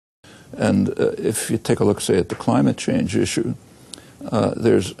And if you take a look, say, at the climate change issue,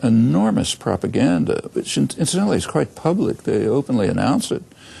 there's enormous propaganda, which incidentally is quite public. They openly announce it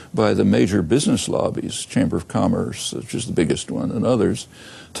by the major business lobbies, Chamber of Commerce, which is the biggest one, and others,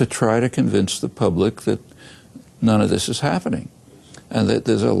 to try to convince the public that none of this is happening. And that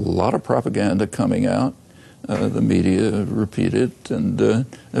there's a lot of propaganda coming out. The media repeat it, and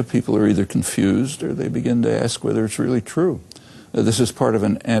people are either confused or they begin to ask whether it's really true. This is part of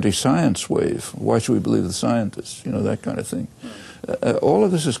an anti-science wave. Why should we believe the scientists? You know, that kind of thing. All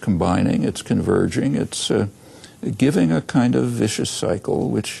of this is combining, it's converging, it's giving a kind of vicious cycle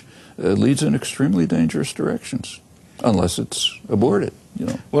which leads in extremely dangerous directions, unless it's aborted, you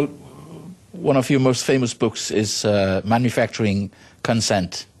know. Well, one of your most famous books is Manufacturing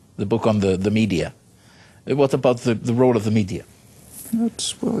Consent, the book on the media. What about the role of the media?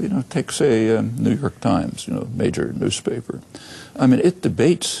 It's, well, you know, take, say, New York Times, you know, major newspaper. I mean, it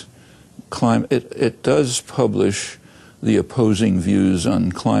debates climate, it does publish the opposing views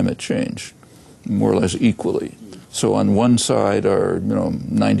on climate change, more or less equally. So on one side are, you know,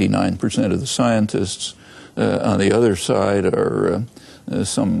 99% of the scientists. On the other side are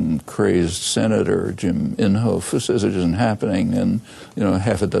some crazed senator, Jim Inhofe, who says it isn't happening, and, you know,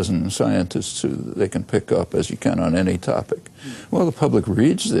 half a dozen scientists who they can pick up, as you can on any topic. Well, the public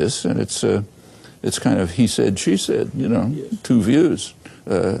reads this, and it's kind of he said, she said, you know, two views.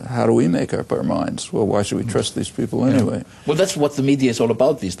 How do we make up our minds? Well, why should we trust these people anyway? Yeah. Well, that's what the media is all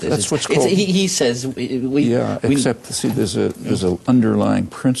about these days. That's what's called... He says... except, see, there's an underlying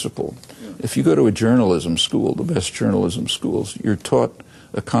principle. If you go to a journalism school, the best journalism schools, you're taught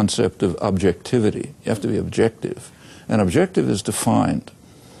a concept of objectivity. You have to be objective. And objective is defined.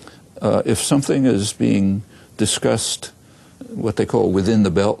 If something is being discussed, what they call within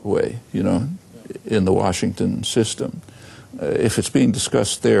the beltway, you know, in the Washington system, if it's being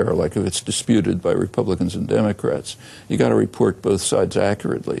discussed there, like if it's disputed by Republicans and Democrats, you got to report both sides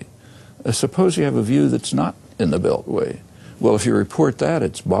accurately. Suppose you have a view that's not in the beltway. Well, if you report that,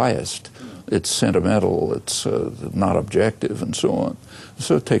 it's biased, it's sentimental, it's not objective, and so on.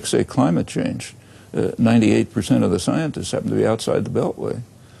 So take, say, climate change. 98% of the scientists happen to be outside the beltway.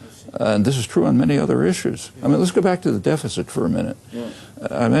 And this is true on many other issues. I mean, let's go back to the deficit for a minute.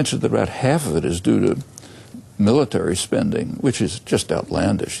 I mentioned that about half of it is due to military spending, which is just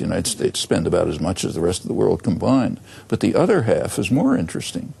outlandish. The United States spend about as much as the rest of the world combined. But the other half is more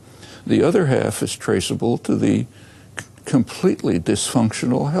interesting. The other half is traceable to the completely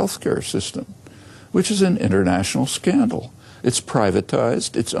dysfunctional healthcare system, which is an international scandal. It's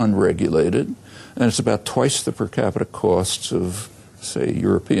privatized, it's unregulated, and it's about twice the per capita costs of, say,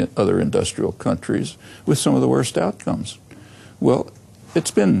 European, other industrial countries, with some of the worst outcomes. Well,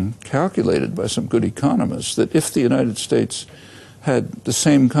 it's been calculated by some good economists that if the United States had the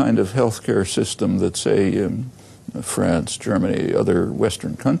same kind of healthcare system that, say, France, Germany, other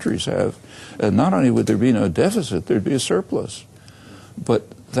Western countries have, not only would there be no deficit, there'd be a surplus. But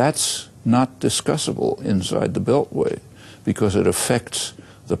that's not discussable inside the Beltway because it affects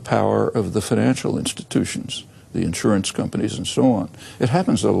the power of the financial institutions, the insurance companies, and so on. It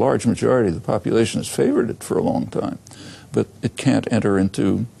happens that a large majority of the population has favored it for a long time, but it can't enter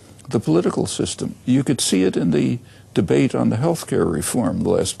into the political system. You could see it in the debate on the healthcare reform the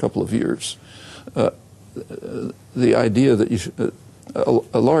last couple of years. The idea that you should,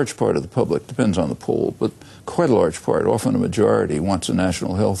 a large part of the public, depends on the poll, but quite a large part, often a majority, wants a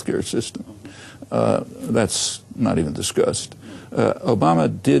national healthcare system. That's not even discussed.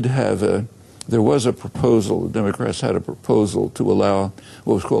 Obama did have there was a proposal, the Democrats had a proposal to allow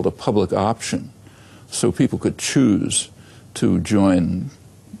what was called a public option, so people could choose to join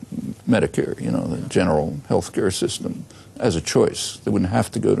Medicare, you know, the general health care system, as a choice. They wouldn't have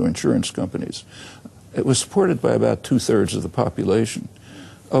to go to insurance companies. It was supported by about 2/3 of the population.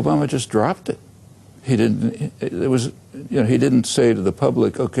 Obama just dropped it. He didn't. It was, you know, he didn't say to the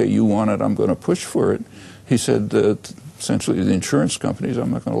public, "Okay, you want it, I'm going to push for it." He said, essentially, to the insurance companies,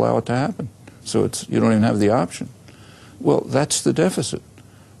 "I'm not going to allow it to happen." So it's, you don't even have the option. Well, that's the deficit.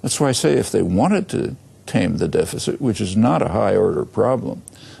 That's why I say if they wanted to tame the deficit, which is not a high-order problem,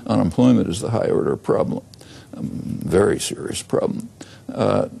 unemployment is the high-order problem, very serious problem,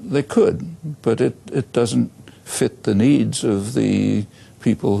 they could, but it doesn't fit the needs of the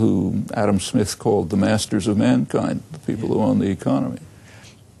people who Adam Smith called the masters of mankind, the people who own the economy.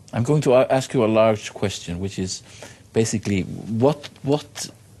 I'm going to ask you a large question, which is basically what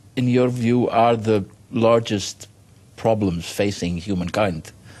in your view are the largest problems facing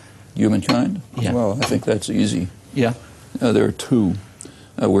humankind? Humankind? Yeah. Well, I think that's easy. Yeah. There are two.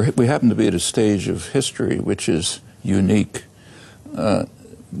 We happen to be at a stage of history which is unique.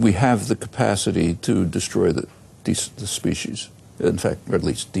 we have the capacity to destroy the species. In fact, or at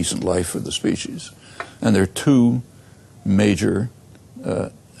least decent life for the species. And there are two major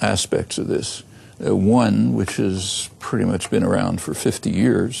aspects of this. One, which has pretty much been around for 50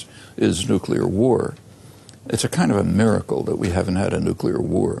 years, is nuclear war. It's a kind of a miracle that we haven't had a nuclear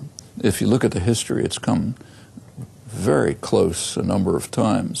war. If you look at the history, it's come very close a number of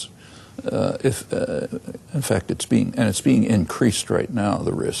times. In fact, it's being increased right now,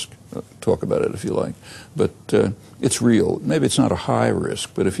 the risk. Talk about it if you like. But it's real. Maybe it's not a high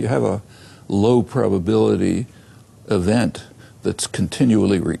risk, but if you have a low probability event that's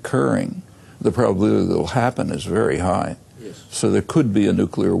continually recurring, the probability that it'll happen is very high. Yes. So there could be a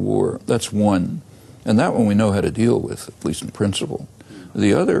nuclear war. That's one. And that one we know how to deal with, at least in principle.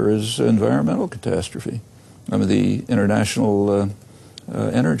 The other is environmental catastrophe. I mean, the International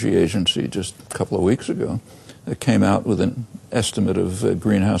Energy Agency just a couple of weeks ago came out with an estimate of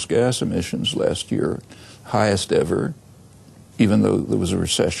greenhouse gas emissions last year, highest ever, even though there was a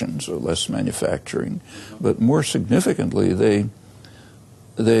recession, so less manufacturing. But more significantly,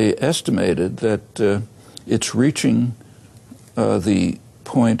 they estimated that it's reaching the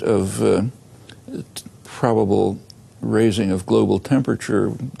point of probable raising of global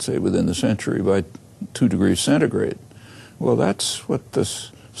temperature, say within the century, by 2 degrees centigrade. Well, that's what the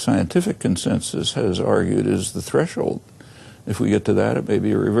scientific consensus has argued is the threshold. If we get to that, it may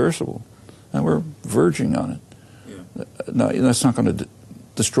be irreversible. And we're verging on it. Yeah. Now, that's not going to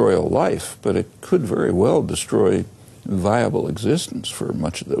destroy all life, but it could very well destroy viable existence for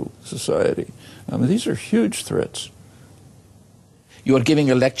much of the society. I mean, these are huge threats. You are giving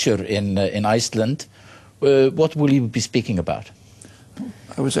a lecture in Iceland. What will you be speaking about?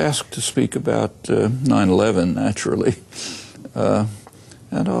 I was asked to speak about 9/11, naturally.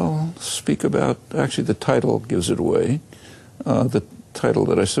 And I'll speak about, actually the title gives it away. The title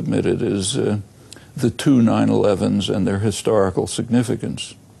that I submitted is The Two 9/11s and Their Historical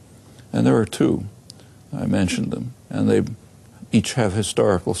Significance. And there are two. I mentioned them. And they each have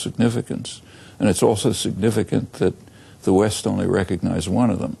historical significance. And it's also significant that the West only recognized one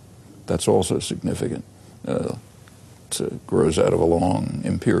of them. That's also significant. It grows out of a long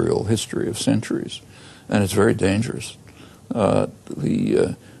imperial history of centuries. And it's very dangerous. And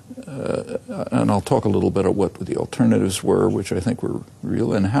I'll talk a little bit about what the alternatives were, which I think were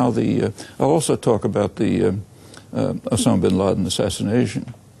real, and how I'll also talk about the Osama bin Laden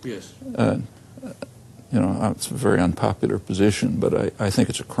assassination. Yes. You know, it's a very unpopular position, but I think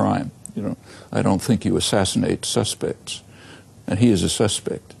it's a crime. You know, I don't think you assassinate suspects, and he is a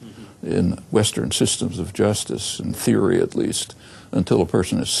suspect in Western systems of justice, in theory at least, until a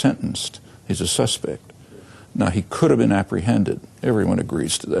person is sentenced. He's a suspect. Now, he could have been apprehended. Everyone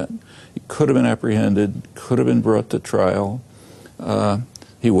agrees to that. He could have been apprehended, could have been brought to trial.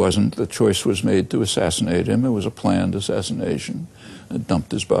 He wasn't. The choice was made to assassinate him. It was a planned assassination.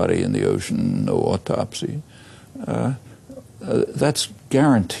 Dumped his body in the ocean, no autopsy. That's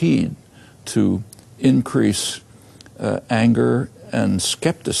guaranteed to increase anger and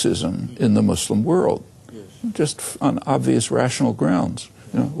skepticism in the Muslim world, just on obvious rational grounds.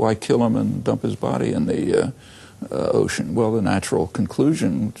 You know, why kill him and dump his body in the ocean? Well, the natural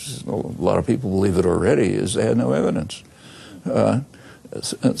conclusion, which is, a lot of people believe it already, is they had no evidence.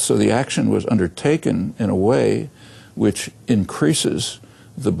 So the action was undertaken in a way which increases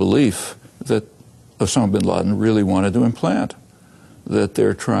the belief that Osama bin Laden really wanted to implant, that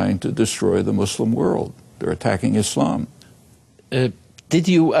they're trying to destroy the Muslim world. They're attacking Islam. Did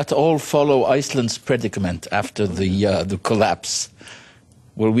you at all follow Iceland's predicament after the collapse?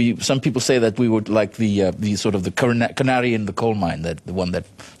 Well, some people say that we were like the sort of the canary in the coal mine, that the one that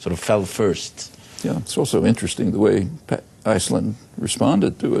sort of fell first. Yeah, it's also interesting the way Iceland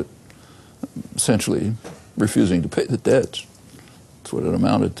responded to it, essentially refusing to pay the debts. That's what it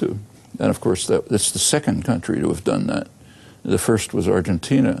amounted to. And of course, that's the second country to have done that. The first was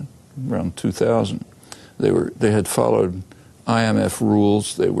Argentina, around 2000. They had followed IMF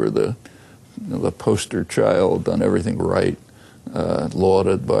rules. They were the poster child, done everything right,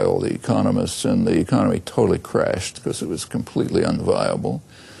 lauded by all the economists, and the economy totally crashed because it was completely unviable.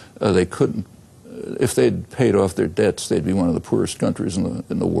 They couldn't, if they'd paid off their debts, they'd be one of the poorest countries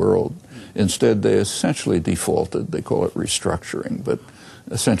in the world. Instead, they essentially defaulted. They call it restructuring, but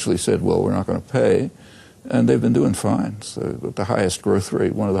essentially said, well, we're not going to pay. And they've been doing fine. So the highest growth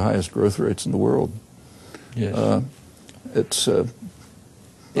rate, one of the highest growth rates in the world. Yes. It's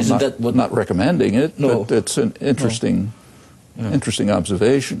not recommending it, no, but it's an interesting, interesting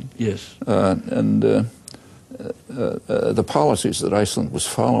observation. Yes. The policies that Iceland was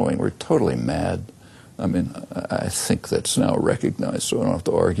following were totally mad. I mean, I think that's now recognized, so I don't have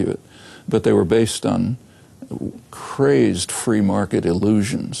to argue it. But they were based on crazed free market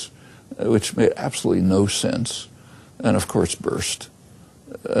illusions, which made absolutely no sense, and of course burst.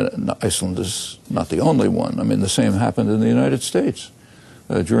 Iceland is not the only one. I mean, the same happened in the United States.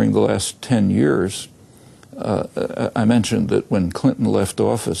 During the last 10 years, I mentioned that when Clinton left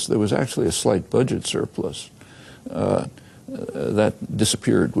office, there was actually a slight budget surplus. That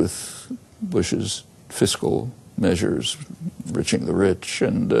disappeared with Bush's fiscal measures, enriching the rich,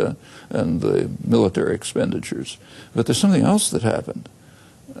 and the military expenditures. But there's something else that happened.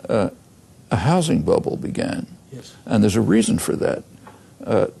 A housing bubble began, yes. And there's a reason for that.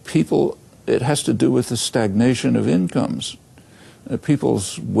 It has to do with the stagnation of incomes.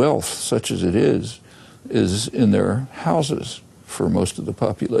 People's wealth, such as it is in their houses for most of the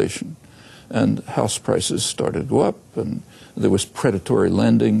population. And house prices started to go up, and there was predatory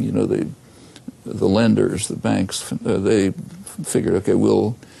lending. You know, the lenders, the banks, they figured, okay,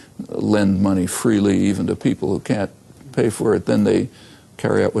 we'll lend money freely even to people who can't pay for it. Then they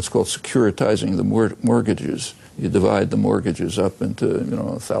carry out what's called securitizing the mortgages. You divide the mortgages up into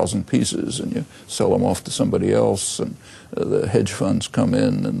 1,000 pieces, and you sell them off to somebody else, and the hedge funds come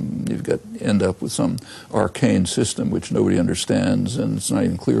in, and end up with some arcane system which nobody understands, and it's not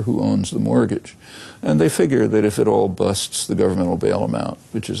even clear who owns the mortgage. And they figure that if it all busts, the government will bail them out,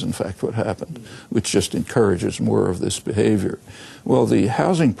 which is in fact what happened, which just encourages more of this behavior. Well, the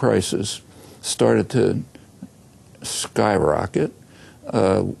housing prices started to skyrocket.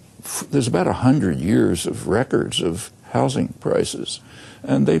 There's about 100 years of records of housing prices,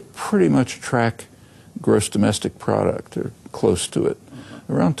 and they pretty much track gross domestic product, or close to it.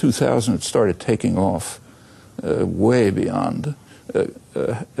 Around 2000, it started taking off way beyond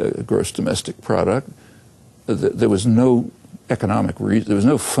gross domestic product. There was no economic reason, there was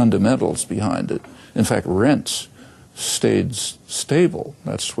no fundamentals behind it. In fact, rents stayed stable.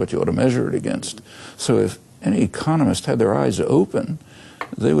 That's what you ought to measure it against. So if any economist had their eyes open,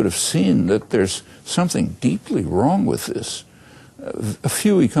 they would have seen that there's something deeply wrong with this. A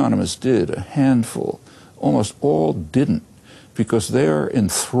few economists did, a handful. Almost all didn't, because they are in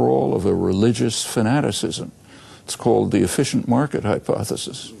thrall of a religious fanaticism. It's called the efficient market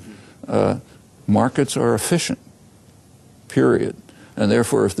hypothesis. Markets are efficient, period. And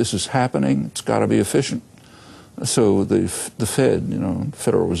therefore, if this is happening, it's got to be efficient. So the Fed,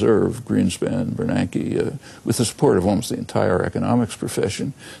 Federal Reserve, Greenspan, Bernanke, with the support of almost the entire economics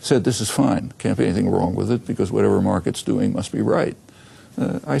profession, said this is fine. Can't be anything wrong with it because whatever market's doing must be right.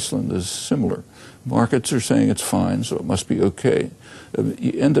 Iceland is similar. Markets are saying it's fine, so it must be okay.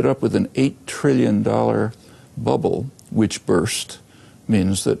 You ended up with an $8 trillion bubble, which burst,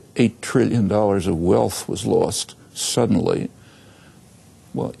 means that $8 trillion of wealth was lost suddenly.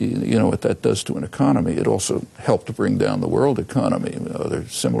 Well, you know what that does to an economy. It also helped to bring down the world economy. Other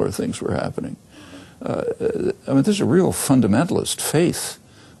similar things were happening. I mean, there's a real fundamentalist faith.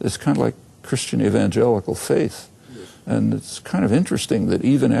 It's kind of like Christian evangelical faith. And it's kind of interesting that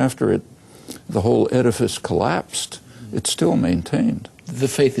even after the whole edifice collapsed, it's still maintained. The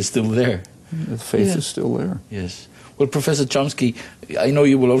faith is still there. The faith is still there. Yes. Well, Professor Chomsky, I know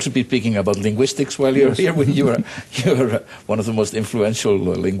you will also be speaking about linguistics while you're here. You're one of the most influential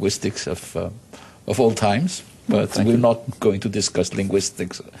linguistics of all times. But we're not going to discuss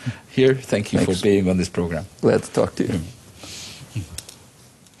linguistics here. Thanks for being on this program. Glad to talk to you.